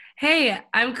Hey,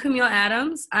 I'm Camille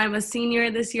Adams. I'm a senior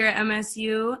this year at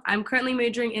MSU. I'm currently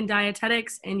majoring in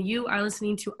dietetics, and you are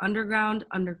listening to Underground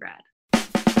Undergrad.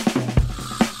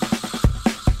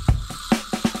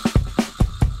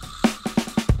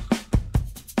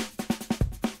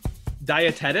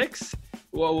 Dietetics?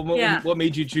 Well, what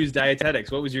made you choose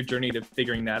dietetics? What was your journey to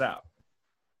figuring that out?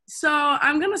 So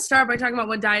I'm going to start by talking about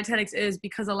what dietetics is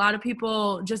because a lot of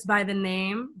people just by the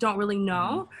name don't really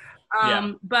know.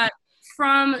 But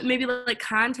from maybe like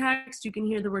context, you can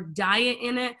hear the word diet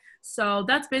in it. So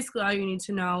that's basically all you need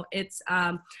to know. It's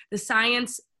the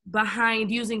science behind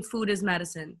using food as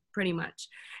medicine, pretty much.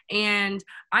 And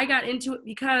I got into it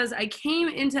because I came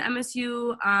into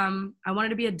MSU. I wanted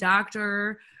to be a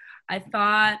doctor. I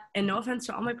thought, and no offense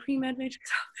to all my pre-med majors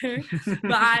out there,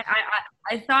 but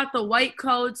I thought the white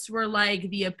coats were like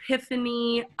the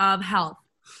epiphany of health.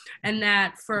 And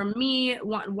that for me,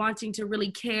 wanting to really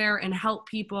care and help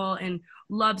people and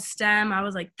love STEM, I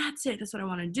was like, that's it. That's what I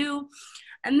want to do.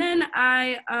 And then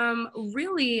I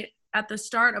really, at the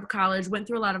start of college, went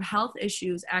through a lot of health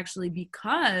issues actually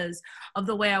because of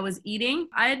the way I was eating.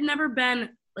 I had never been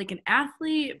like an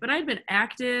athlete, but I'd been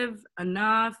active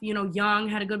enough, young,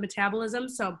 had a good metabolism.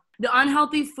 So the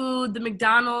unhealthy food, the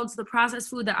McDonald's, the processed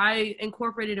food that I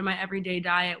incorporated in my everyday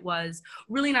diet was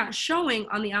really not showing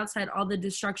on the outside all the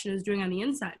destruction it was doing on the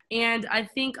inside. And I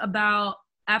think about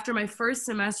after my first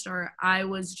semester, I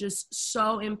was just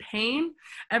so in pain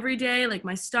every day, like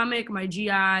my stomach, my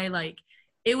GI, like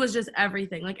it was just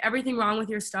everything. Like everything wrong with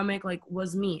your stomach, like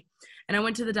was me. And I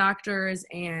went to the doctors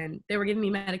and they were giving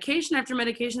me medication after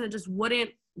medication that just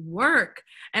wouldn't work.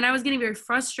 And I was getting very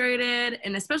frustrated.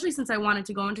 And especially since I wanted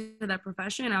to go into that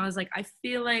profession, I was like, I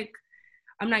feel like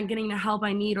I'm not getting the help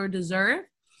I need or deserve.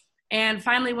 And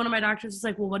finally, one of my doctors was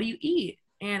like, well, what do you eat?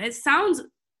 And it sounds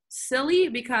silly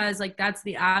because like that's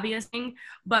the obvious thing.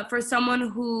 But for someone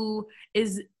who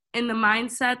is in the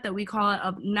mindset that we call it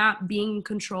of not being in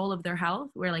control of their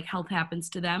health, where like health happens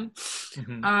to them,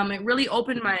 it really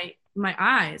opened my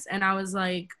eyes. And I was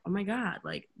like, oh my God,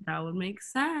 like that would make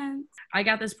sense. I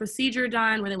got this procedure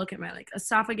done where they look at my like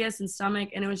esophagus and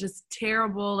stomach, and it was just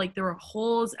terrible. Like there were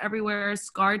holes everywhere,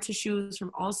 scar tissues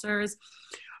from ulcers.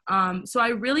 So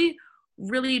I really,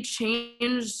 really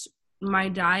changed my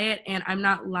diet, and I'm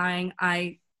not lying.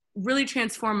 I really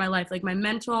transformed my life, like my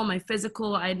mental, my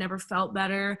physical. I had never felt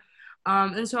better.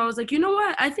 And so I was like, you know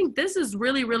what? I think this is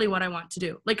really, really what I want to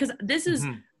do. Like, cause this is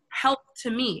help to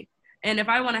me. And if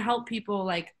I want to help people,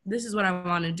 like, this is what I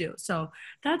want to do. So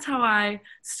that's how I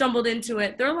stumbled into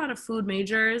it. There are a lot of food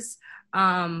majors.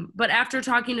 But after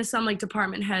talking to some like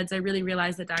department heads, I really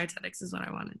realized that dietetics is what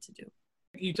I wanted to do.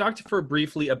 You talked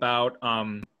briefly about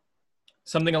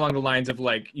something along the lines of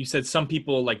like, you said some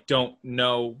people like don't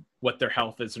know what their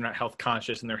health is. They're not health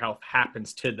conscious and their health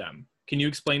happens to them. Can you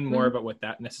explain more about what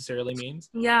that necessarily means?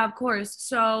 Yeah, of course.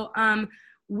 So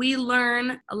we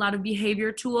learn a lot of behavior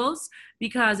tools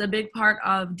because a big part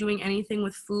of doing anything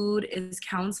with food is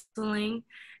counseling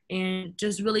and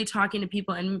just really talking to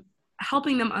people and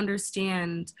helping them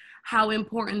understand how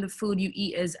important the food you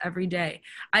eat is every day.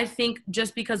 I think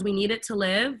just because we need it to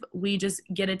live, we just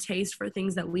get a taste for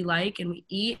things that we like and we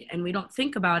eat and we don't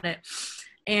think about it.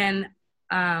 And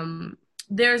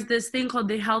there's this thing called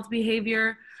the health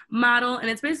behavior model, and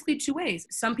it's basically two ways.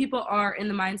 Some people are in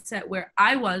the mindset where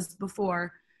I was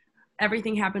before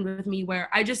everything happened with me, where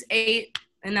I just ate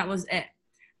and that was it.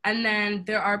 And then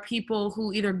there are people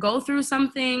who either go through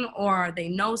something or they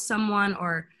know someone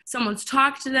or someone's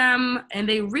talked to them and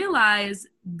they realize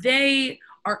they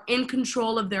are in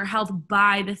control of their health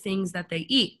by the things that they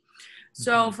eat.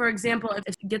 So for example, if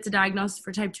it gets a diagnosis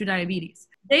for type 2 diabetes,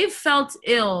 they've felt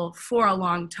ill for a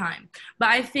long time. But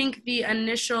I think the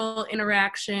initial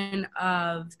interaction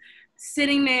of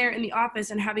sitting there in the office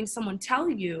and having someone tell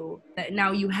you that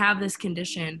now you have this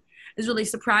condition is really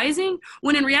surprising,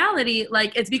 when in reality,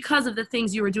 like it's because of the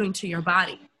things you were doing to your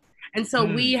body. And so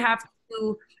we have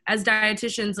to, as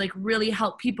dietitians, like really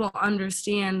help people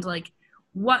understand like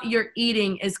what you're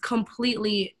eating is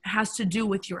completely has to do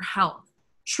with your health.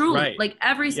 Truly, right. Like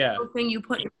every single thing you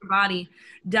put in your body,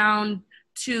 down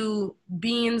to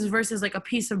beans versus like a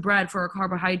piece of bread for a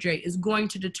carbohydrate, is going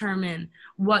to determine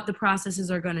what the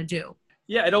processes are going to do.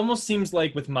 Yeah, it almost seems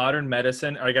like with modern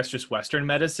medicine, or I guess just Western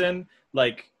medicine,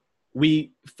 like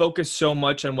we focus so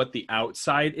much on what the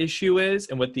outside issue is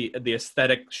and what the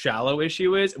aesthetic shallow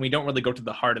issue is, and we don't really go to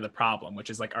the heart of the problem, which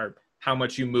is like how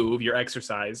much you move, your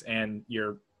exercise, and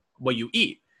what you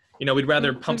eat. We'd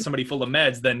rather pump somebody full of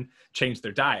meds than change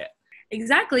their diet.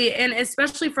 Exactly. And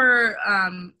especially for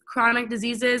chronic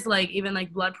diseases, like even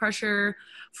like blood pressure,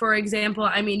 for example,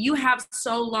 I mean, you have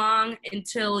so long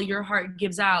until your heart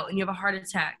gives out and you have a heart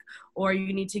attack, or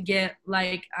you need to get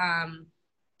like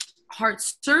heart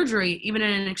surgery, even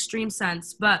in an extreme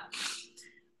sense. But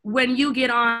when you get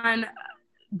on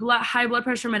high blood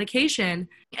pressure medication,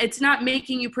 it's not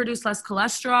making you produce less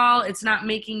cholesterol. It's not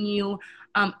making you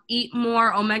eat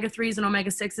more omega-3s and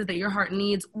omega-6s that your heart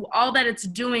needs. All that it's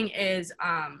doing is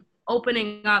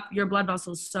opening up your blood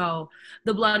vessels so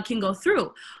the blood can go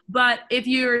through. But if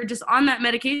you're just on that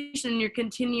medication, you're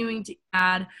continuing to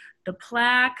add, the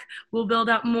plaque will build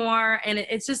up more, and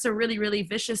it's just a really, really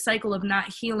vicious cycle of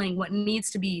not healing what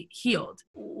needs to be healed.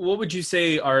 What would you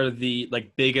say are the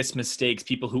like biggest mistakes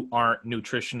people who aren't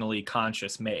nutritionally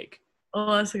conscious make?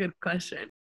 Oh, that's a good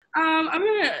question.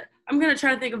 I'm gonna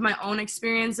try to think of my own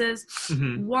experiences.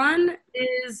 Mm-hmm. One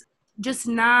is just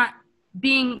not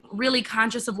being really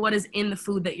conscious of what is in the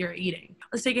food that you're eating.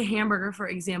 Let's take a hamburger, for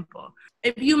example.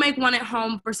 If you make one at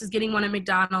home versus getting one at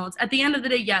McDonald's, at the end of the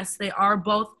day, yes, they are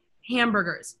both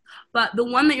hamburgers. But the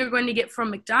one that you're going to get from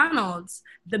McDonald's,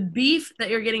 the beef that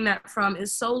you're getting that from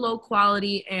is so low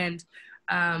quality, and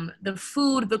the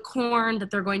food, the corn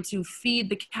that they're going to feed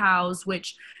the cows,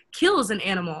 which kills an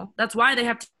animal, that's why they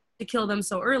have to kill them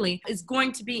so early, is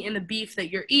going to be in the beef that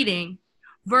you're eating,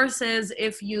 versus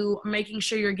if you are making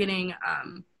sure you're getting,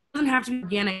 doesn't have to be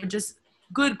organic, just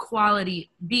good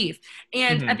quality beef.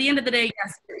 And at the end of the day,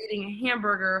 yes, you're eating a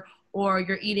hamburger or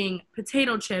you're eating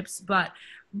potato chips, but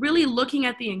really looking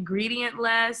at the ingredient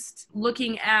list,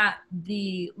 looking at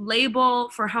the label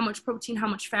for how much protein, how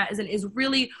much fat is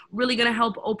really, really going to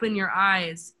help open your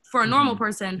eyes for a normal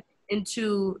person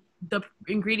into the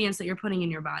ingredients that you're putting in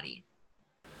your body.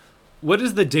 What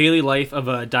does the daily life of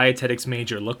a dietetics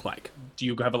major look like? Do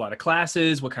you have a lot of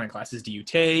classes? What kind of classes do you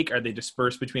take? Are they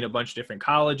dispersed between a bunch of different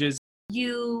colleges?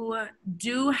 You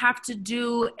do have to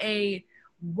do a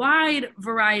wide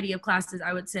variety of classes,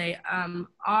 I would say.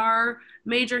 Our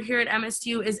major here at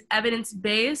MSU is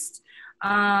evidence-based,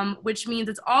 which means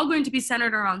it's all going to be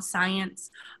centered around science.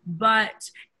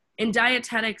 But in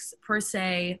dietetics, per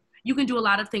se, you can do a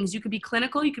lot of things. You could be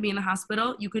clinical, you could be in the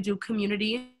hospital, you could do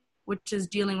community, which is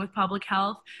dealing with public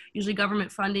health, usually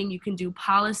government funding. You can do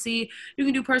policy, you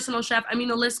can do personal chef. I mean,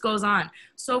 the list goes on.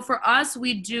 So for us,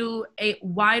 we do a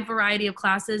wide variety of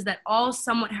classes that all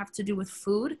somewhat have to do with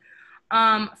food.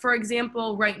 For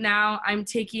example, right now I'm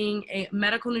taking a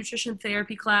medical nutrition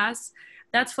therapy class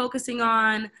that's focusing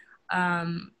on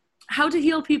how to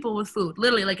heal people with food.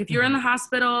 Literally, like if you're in the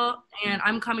hospital and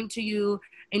I'm coming to you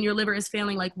and your liver is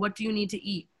failing, like what do you need to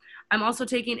eat? I'm also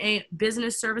taking a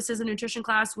business services and nutrition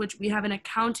class, which we have an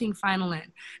accounting final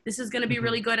in. This is going to be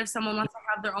really good if someone wants to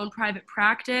have their own private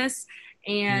practice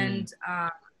and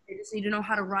they just need to know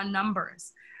how to run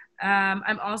numbers.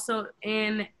 I'm also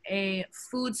in a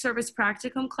food service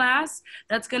practicum class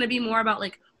that's going to be more about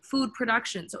like food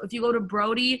production. So if you go to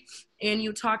Brody and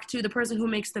you talk to the person who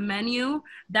makes the menu,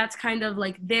 that's kind of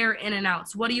like their in and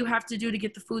outs. What do you have to do to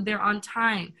get the food there on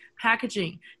time?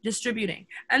 Packaging, distributing.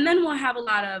 And then we'll have a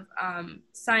lot of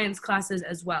science classes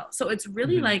as well. So it's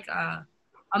really like a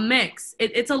mix.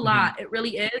 It's a lot. It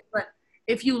really is. But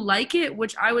if you like it,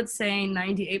 which I would say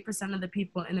 98% of the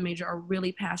people in the major are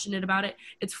really passionate about it,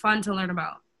 it's fun to learn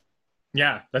about.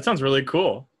 Yeah, that sounds really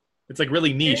cool. It's like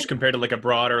really niche compared to like a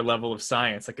broader level of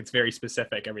science. Like it's very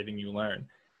specific, everything you learn.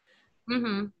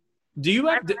 Do you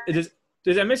have, does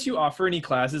MSU offer any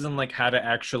classes on like how to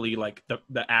actually like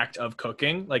the act of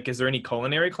cooking? Like, is there any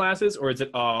culinary classes or is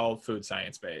it all food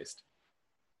science based?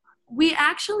 We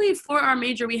actually, for our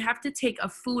major, we have to take a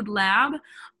food lab.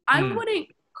 I wouldn't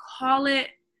call it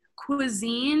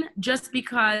cuisine just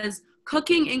because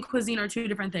cooking and cuisine are two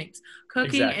different things.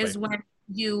 Cooking is when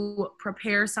you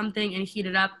prepare something and heat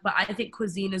it up, but I think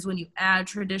cuisine is when you add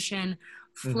tradition,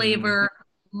 flavor,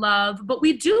 love. But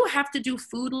we do have to do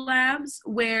food labs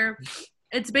where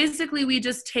it's basically we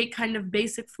just take kind of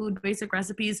basic food, basic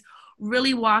recipes,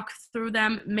 really walk through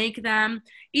them, make them.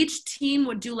 Each team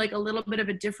would do like a little bit of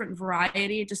a different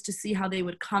variety just to see how they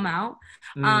would come out.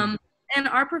 And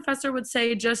our professor would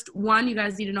say, just one, you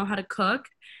guys need to know how to cook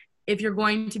if you're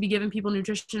going to be giving people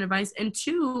nutrition advice. And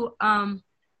two,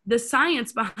 the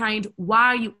science behind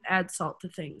why you add salt to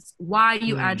things, why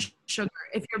you add sugar.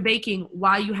 If you're baking,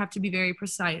 why you have to be very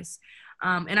precise.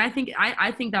 And I think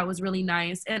that was really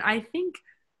nice. And I think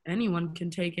anyone can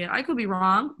take it. I could be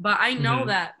wrong, but I know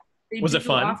that they was it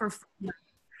fun?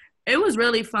 It was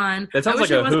really fun. That sounds like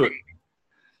a hoot.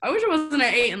 I wish it wasn't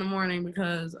at 8 a.m.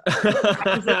 because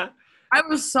I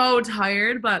was so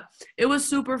tired, but it was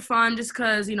super fun just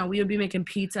because, we would be making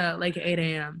pizza at like 8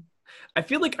 a.m. I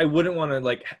feel like I wouldn't want to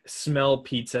like smell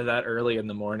pizza that early in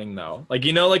the morning though. Like,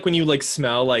 you know, like when you like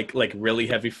smell like really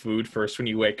heavy food first when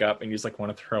you wake up and you just like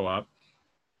want to throw up.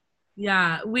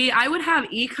 Yeah, I would have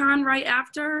econ right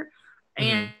after,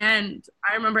 Hmm. and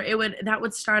I remember that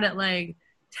would start at like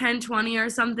 10:20 or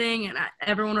something, and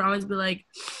everyone would always be like,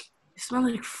 "You smell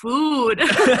like food."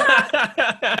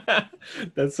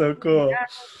 That's so cool. Yeah.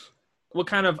 What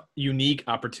kind of unique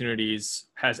opportunities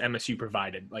has MSU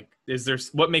provided? Like,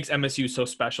 what makes MSU so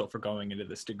special for going into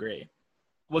this degree?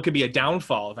 What could be a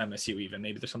downfall of MSU even?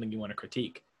 Maybe there's something you want to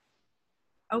critique.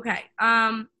 Okay.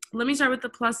 Let me start with the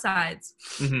plus sides.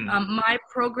 Hmm. My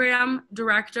program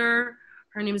director,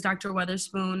 her name is Dr.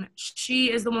 Weatherspoon.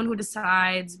 She is the one who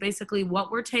decides basically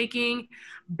what we're taking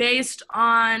based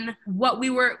on what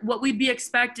we'd be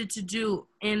expected to do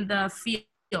in the field,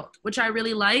 which I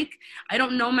really like. I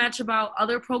don't know much about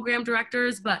other program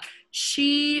directors, but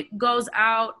she goes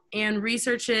out and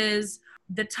researches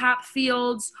the top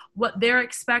fields, what they're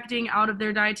expecting out of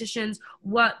their dietitians,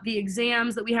 what the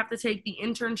exams that we have to take, the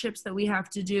internships that we have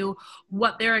to do,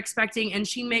 what they're expecting, and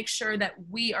she makes sure that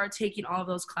we are taking all of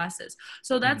those classes.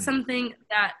 So that's Hmm. something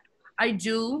that I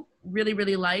do really,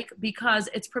 really like because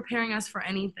it's preparing us for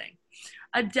anything.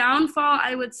 A downfall,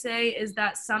 I would say, is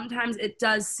that sometimes it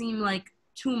does seem like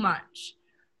too much.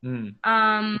 Mm.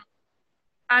 Um,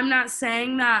 I'm not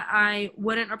saying that I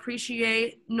wouldn't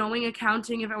appreciate knowing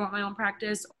accounting if I want my own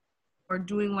practice or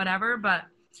doing whatever, but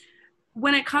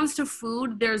when it comes to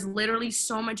food, there's literally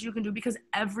so much you can do because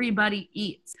everybody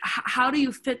eats. How do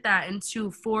you fit that into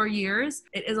 4 years?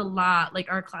 It is a lot. Like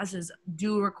our classes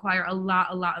do require a lot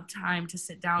of time to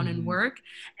sit down and Hmm. work,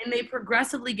 and they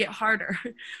progressively get harder.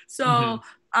 So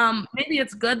Hmm. maybe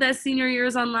it's good that senior year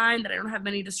is online, that I don't have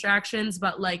many distractions,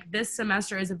 but like this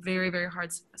semester is a very, very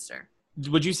hard semester.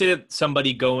 Would you say that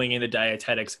somebody going into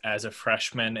dietetics as a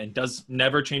freshman and does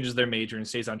never changes their major and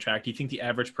stays on track, do you think the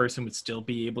average person would still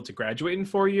be able to graduate in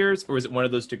 4 years? Or is it one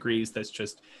of those degrees that's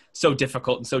just so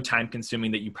difficult and so time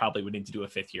consuming that you probably would need to do a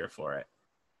fifth year for it?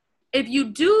 If you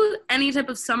do any type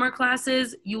of summer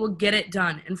classes, you will get it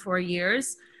done in 4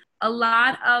 years. A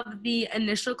lot of the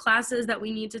initial classes that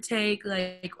we need to take,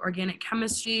 like organic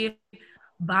chemistry,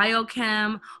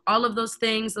 biochem, all of those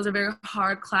things, those are very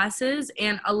hard classes,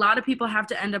 and a lot of people have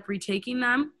to end up retaking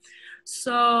them.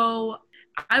 So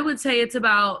I would say it's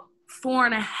about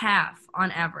 4.5 on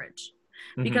average.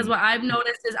 Because Hmm. what I've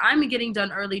noticed is I'm getting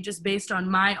done early just based on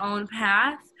my own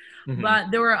path. Hmm. But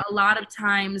there were a lot of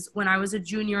times when I was a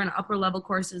junior in upper level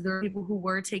courses, there were people who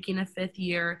were taking a fifth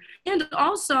year. And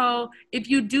also, if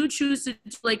you do choose to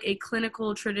do like a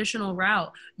clinical traditional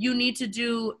route, you need to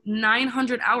do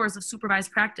 900 hours of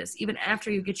supervised practice even after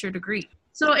you get your degree.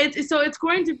 So it's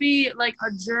going to be like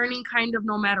a journey kind of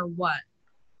no matter what.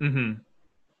 Hmm.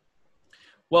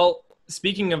 Well,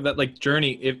 speaking of that like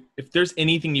journey, if there's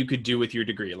anything you could do with your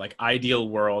degree, like ideal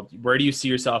world, where do you see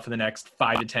yourself in the next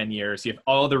 5 to 10 years? You have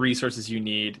all the resources you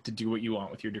need to do what you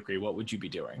want with your degree. What would you be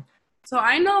doing? So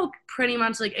I know pretty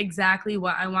much like exactly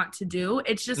what I want to do.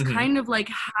 It's just Hmm. kind of like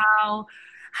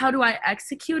how do I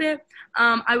execute it?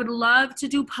 I would love to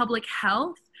do public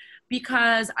health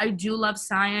because I do love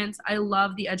science. I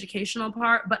love the educational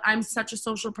part, but I'm such a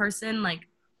social person. Like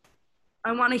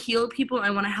I want to heal people. I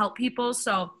want to help people.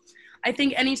 So I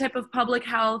think any type of public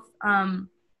health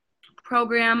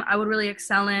program I would really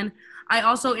excel in. I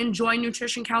also enjoy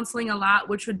nutrition counseling a lot,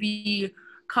 which would be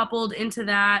coupled into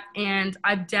that. And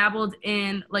I've dabbled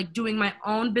in like doing my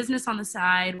own business on the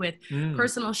side with Mm.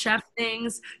 personal chef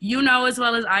things. You know, as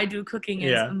well as I do, cooking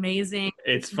is Yeah, amazing.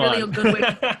 it's It's really a fun. good way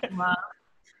to show love.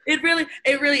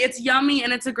 It's yummy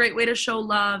and it's a great way to show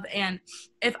love. And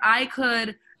if I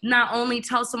could not only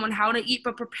tell someone how to eat,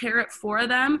 but prepare it for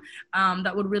them,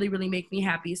 that would really, really make me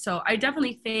happy. So I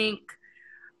definitely think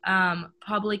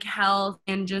public health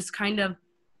and just kind of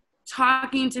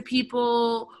talking to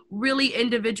people really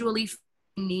individually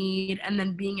need and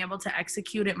then being able to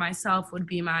execute it myself would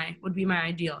be my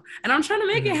ideal, and I'm trying to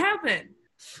make it Mhm. happen.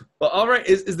 Well, all right.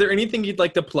 Is there anything you'd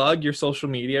like to plug, your social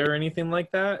media or anything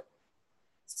like that?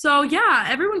 So yeah,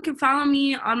 everyone can follow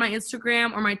me on my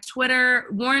Instagram or my Twitter.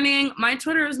 Warning, my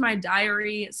Twitter is my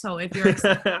diary, so if you're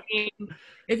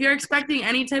expecting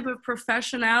any type of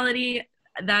professionality,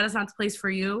 that is not the place for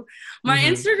you. My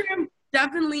Hmm. Instagram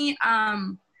definitely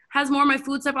has more of my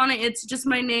food stuff on it. It's just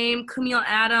my name, Camille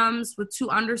Adams, with 2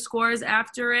 underscores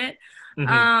after it. Hmm.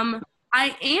 Um,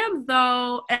 I am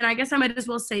though, and I guess I might as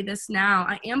well say this now.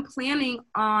 I am planning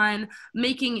on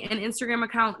making an Instagram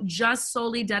account just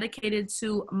solely dedicated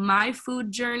to my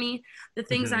food journey, the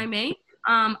things Hmm. I make.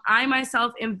 I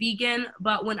myself am vegan,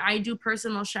 but when I do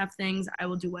personal chef things, I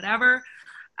will do whatever.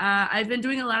 I've been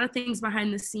doing a lot of things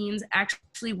behind the scenes,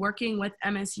 actually working with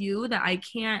MSU that I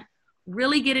can't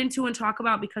really get into and talk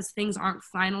about because things aren't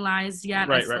finalized yet.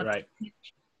 Right.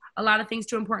 A lot of things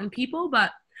to important people,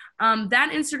 but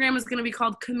that Instagram is going to be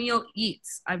called Camille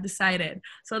Eats. I've decided.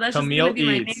 So that's Camille just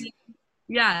going to be Eats. my name.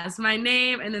 Yes, my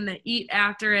name and then the eat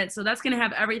after it. So that's going to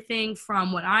have everything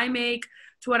from what I make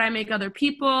to what I make other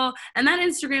people. And that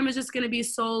Instagram is just going to be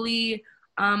solely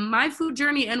my food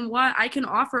journey and what I can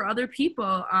offer other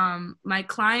people. My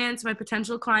clients, my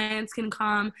potential clients can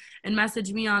come and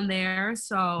message me on there.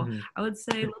 So I would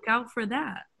say look out for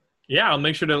that. Yeah, I'll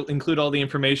make sure to include all the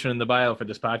information in the bio for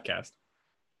this podcast.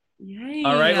 Yay.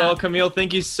 All right. Well, Camille,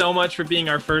 thank you so much for being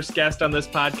our first guest on this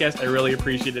podcast. I really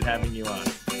appreciated having you on.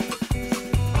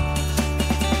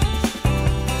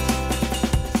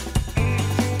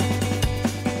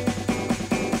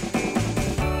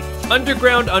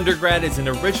 Underground Undergrad is an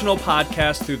original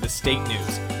podcast through the State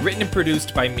News, written and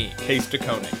produced by me, Case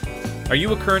DeConing. Are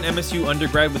you a current MSU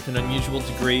undergrad with an unusual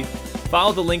degree?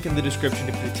 Follow the link in the description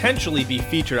to potentially be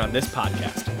featured on this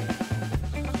podcast.